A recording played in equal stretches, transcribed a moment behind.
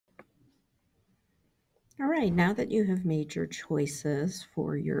All right, now that you have made your choices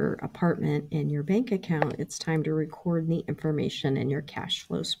for your apartment and your bank account, it's time to record the information in your cash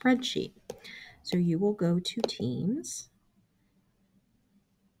flow spreadsheet. So you will go to Teams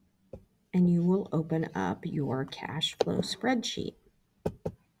and you will open up your cash flow spreadsheet.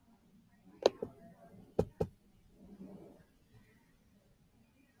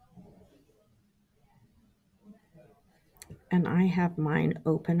 And I have mine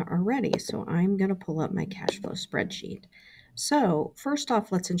open already, so I'm going to pull up my cash flow spreadsheet. So first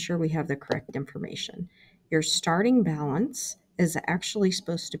off, let's ensure we have the correct information. Your starting balance is actually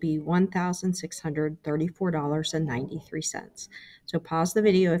supposed to be $1,634.93. So pause the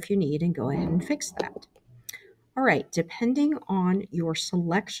video if you need and go ahead and fix that. All right, depending on your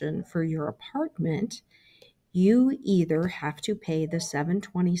selection for your apartment, you either have to pay the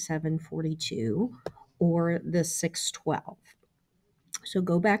 $727.42 or the $612. So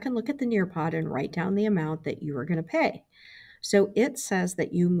go back and look at the Nearpod and write down the amount that you are going to pay. So it says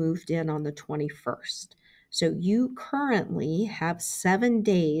that you moved in on the 21st. So you currently have 7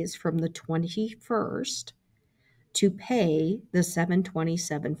 days from the 21st to pay the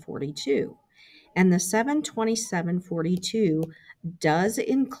 $727.42. And the $727.42 does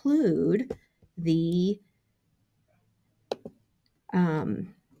include the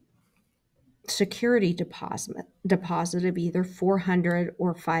security deposit of either $400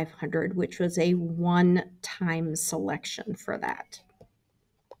 or $500, which was a one-time selection for that.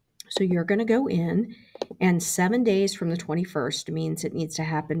 So you're going to go in, and 7 days from the 21st means it needs to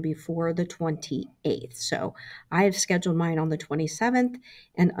happen before the 28th. So I have scheduled mine on the 27th,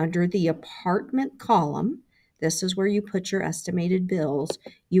 and under the apartment column, this is where you put your estimated bills.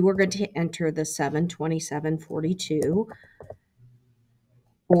 You are going to enter the $727.42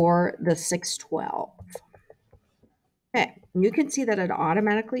 or the $612. Okay, you can see that it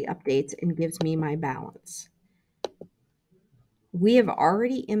automatically updates and gives me my balance. We have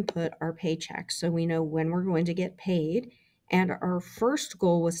already input our paycheck, so we know when we're going to get paid, and our first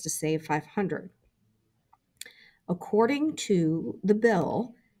goal was to save $500. According to the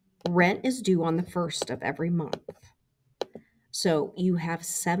bill, rent is due on the 1st of every month. So you have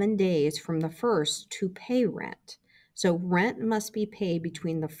 7 days from the 1st to pay rent. So rent must be paid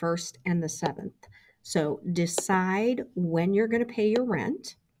between the 1st and the 7th. So decide when you're going to pay your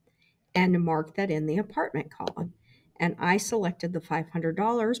rent and mark that in the apartment column. And I selected the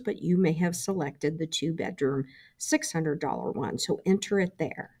 $500, but you may have selected the 2-bedroom $600 one. So enter it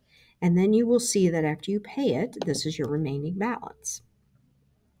there. And then you will see that after you pay it, this is your remaining balance.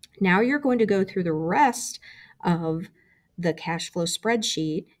 Now you're going to go through the rest of the cash flow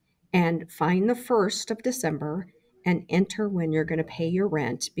spreadsheet and find the 1st of December and enter when you're going to pay your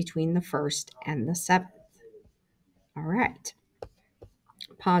rent between the 1st and the 7th. All right.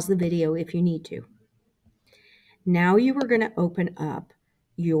 Pause the video if you need to. Now you are going to open up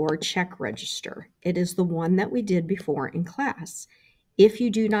your check register. It is the one that we did before in class. If you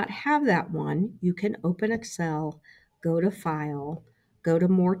do not have that one, you can open Excel, go to File, go to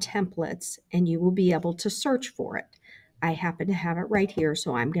More Templates, and you will be able to search for it. I happen to have it right here,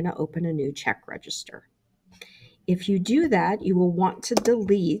 so I'm going to open a new check register. If you do that, you will want to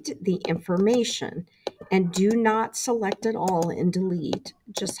delete the information, and do not select it all and delete.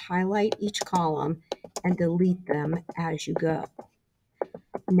 Just highlight each column and delete them as you go.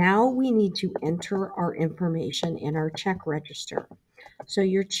 Now we need to enter our information in our check register. So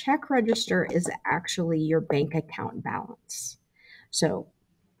your check register is actually your bank account balance. So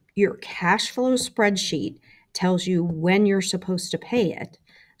your cash flow spreadsheet tells you when you're supposed to pay it.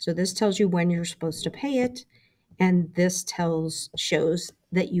 So this tells you when you're supposed to pay it, and this shows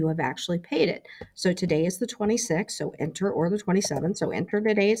that you have actually paid it. So today is the 26th, so enter, or the 27th, so enter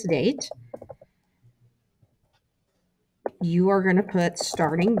today's date. You are going to put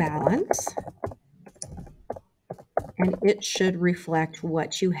starting balance, and it should reflect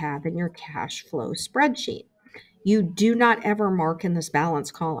what you have in your cash flow spreadsheet. You do not ever mark in this balance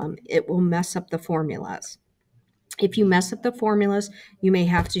column. It will mess up the formulas. If you mess up the formulas, you may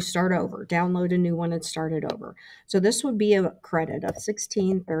have to start over, download a new one and start it over. So this would be a credit of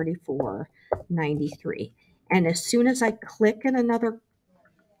 $1634.93. And as soon as I click in another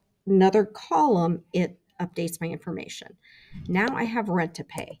column, it updates my information. Now I have rent to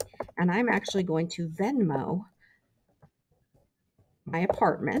pay, and I'm actually going to Venmo my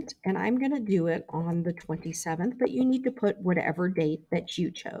apartment, and I'm going to do it on the 27th, but you need to put whatever date that you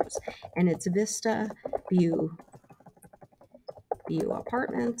chose. And it's Vista View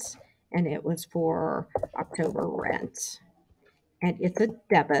Apartments, and it was for October rent. And it's a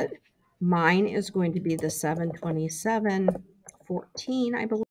debit. Mine is going to be the 727.14, I believe.